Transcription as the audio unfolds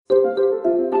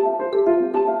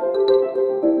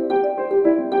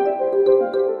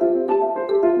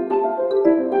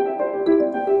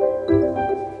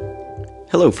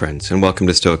Hello, friends, and welcome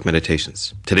to Stoic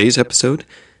Meditations. Today's episode,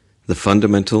 The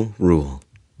Fundamental Rule.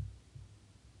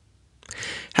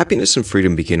 Happiness and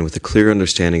freedom begin with a clear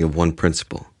understanding of one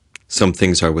principle. Some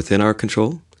things are within our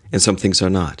control, and some things are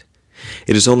not.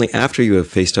 It is only after you have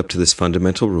faced up to this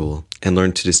fundamental rule and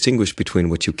learned to distinguish between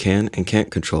what you can and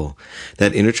can't control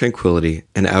that inner tranquility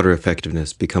and outer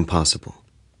effectiveness become possible.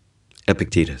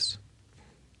 Epictetus.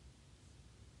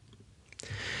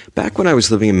 Back when I was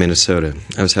living in Minnesota,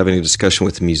 I was having a discussion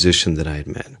with a musician that I had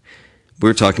met. We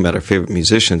were talking about our favorite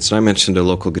musicians, and I mentioned a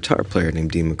local guitar player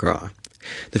named Dean McGraw.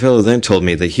 The fellow then told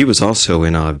me that he was also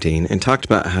in awe of Dean and talked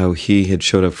about how he had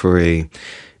showed up for a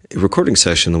recording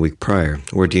session the week prior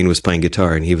where Dean was playing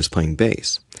guitar and he was playing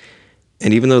bass.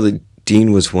 And even though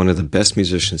Dean was one of the best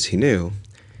musicians he knew,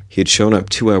 he had shown up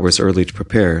 2 hours early to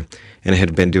prepare and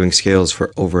had been doing scales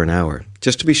for over an hour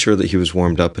just to be sure that he was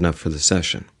warmed up enough for the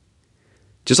session.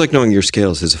 Just like knowing your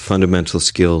scales is a fundamental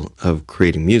skill of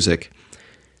creating music,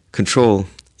 control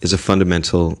is a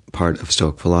fundamental part of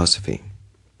Stoic philosophy.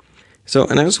 So,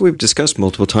 and as we've discussed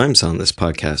multiple times on this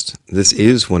podcast, this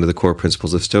is one of the core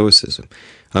principles of Stoicism,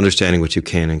 understanding what you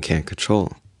can and can't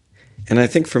control. And I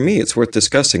think for me, it's worth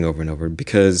discussing over and over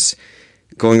because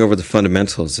going over the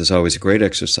fundamentals is always a great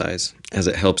exercise as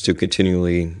it helps to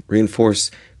continually reinforce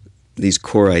these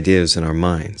core ideas in our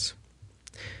minds.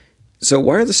 So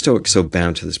why are the Stoics so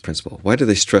bound to this principle? Why do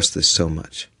they stress this so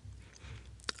much?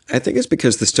 I think it's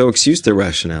because the Stoics used their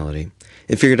rationality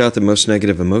and figured out that most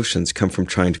negative emotions come from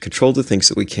trying to control the things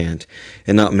that we can't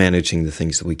and not managing the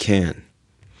things that we can.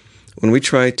 When we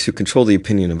try to control the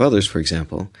opinion of others, for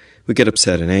example, we get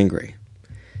upset and angry.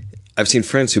 I've seen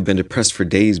friends who've been depressed for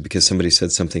days because somebody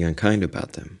said something unkind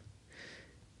about them.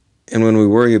 And when we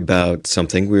worry about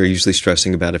something, we're usually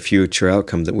stressing about a future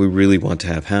outcome that we really want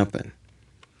to have happen.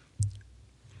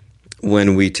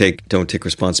 When we don't take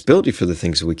responsibility for the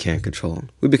things that we can't control,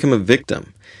 we become a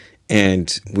victim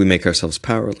and we make ourselves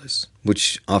powerless,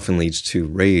 which often leads to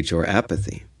rage or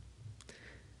apathy.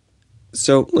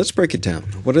 So let's break it down.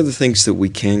 What are the things that we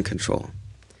can control?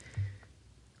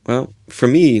 Well, for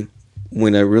me,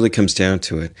 when it really comes down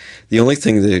to it, the only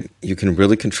thing that you can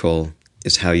really control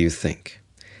is how you think.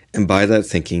 And by that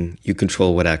thinking, you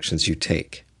control what actions you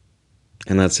take.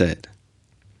 And that's it.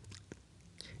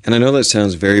 And I know that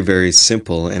sounds very, very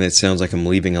simple, and it sounds like I'm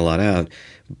leaving a lot out,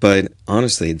 but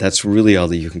honestly, that's really all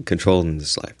that you can control in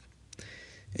this life.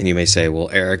 And you may say,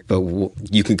 well, Eric, but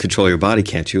you can control your body,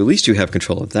 can't you? At least you have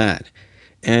control of that.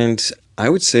 And I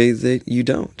would say that you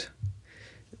don't.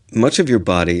 Much of your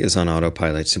body is on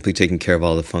autopilot, simply taking care of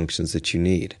all the functions that you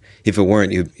need. If it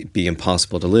weren't, it would be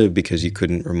impossible to live because you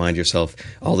couldn't remind yourself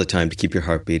all the time to keep your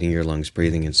heart beating, your lungs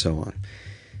breathing, and so on.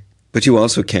 But you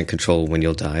also can't control when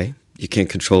you'll die. You can't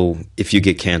control if you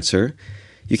get cancer.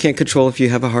 You can't control if you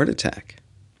have a heart attack.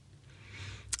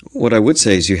 What I would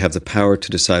say is you have the power to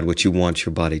decide what you want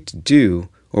your body to do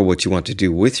or what you want to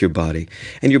do with your body,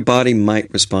 and your body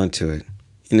might respond to it,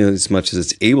 as much as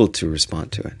it's able to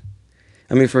respond to it.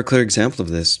 I mean, for a clear example of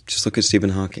this, just look at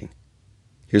Stephen Hawking.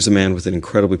 Here's a man with an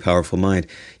incredibly powerful mind,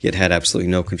 yet had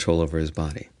absolutely no control over his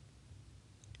body.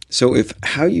 So if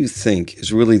how you think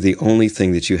is really the only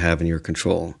thing that you have in your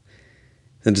control,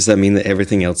 then does that mean that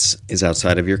everything else is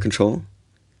outside of your control?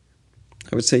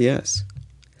 I would say yes.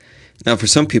 Now, for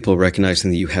some people, recognizing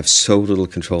that you have so little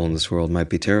control in this world might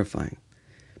be terrifying.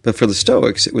 But for the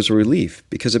Stoics, it was a relief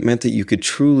because it meant that you could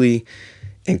truly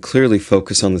and clearly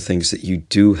focus on the things that you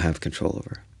do have control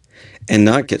over and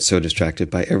not get so distracted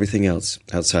by everything else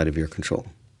outside of your control.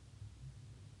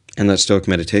 And that's Stoic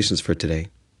Meditations for today.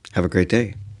 Have a great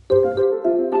day.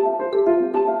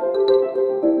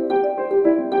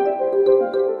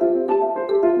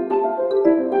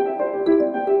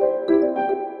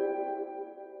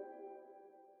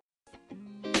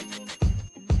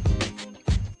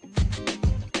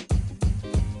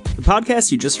 The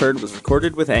podcast you just heard was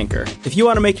recorded with Anchor. If you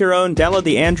want to make your own, download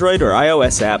the Android or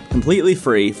iOS app completely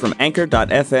free from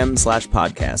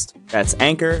anchor.fm/podcast. That's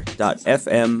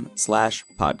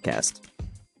anchor.fm/podcast.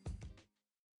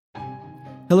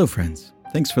 Hello, friends.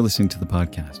 Thanks for listening to the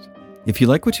podcast. If you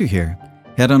like what you hear,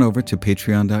 head on over to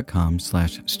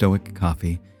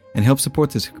patreon.com/stoiccoffee and help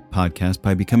support this podcast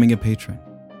by becoming a patron.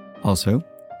 Also,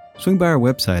 swing by our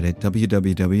website at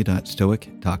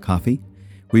www.stoic.coffee,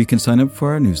 where you can sign up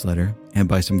for our newsletter and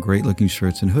buy some great-looking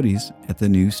shirts and hoodies at the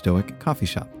new Stoic Coffee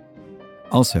Shop.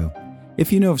 Also,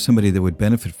 if you know of somebody that would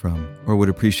benefit from or would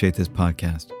appreciate this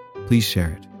podcast, please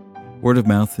share it. Word of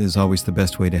mouth is always the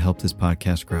best way to help this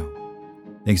podcast grow.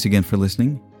 Thanks again for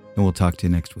listening, and we'll talk to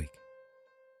you next week.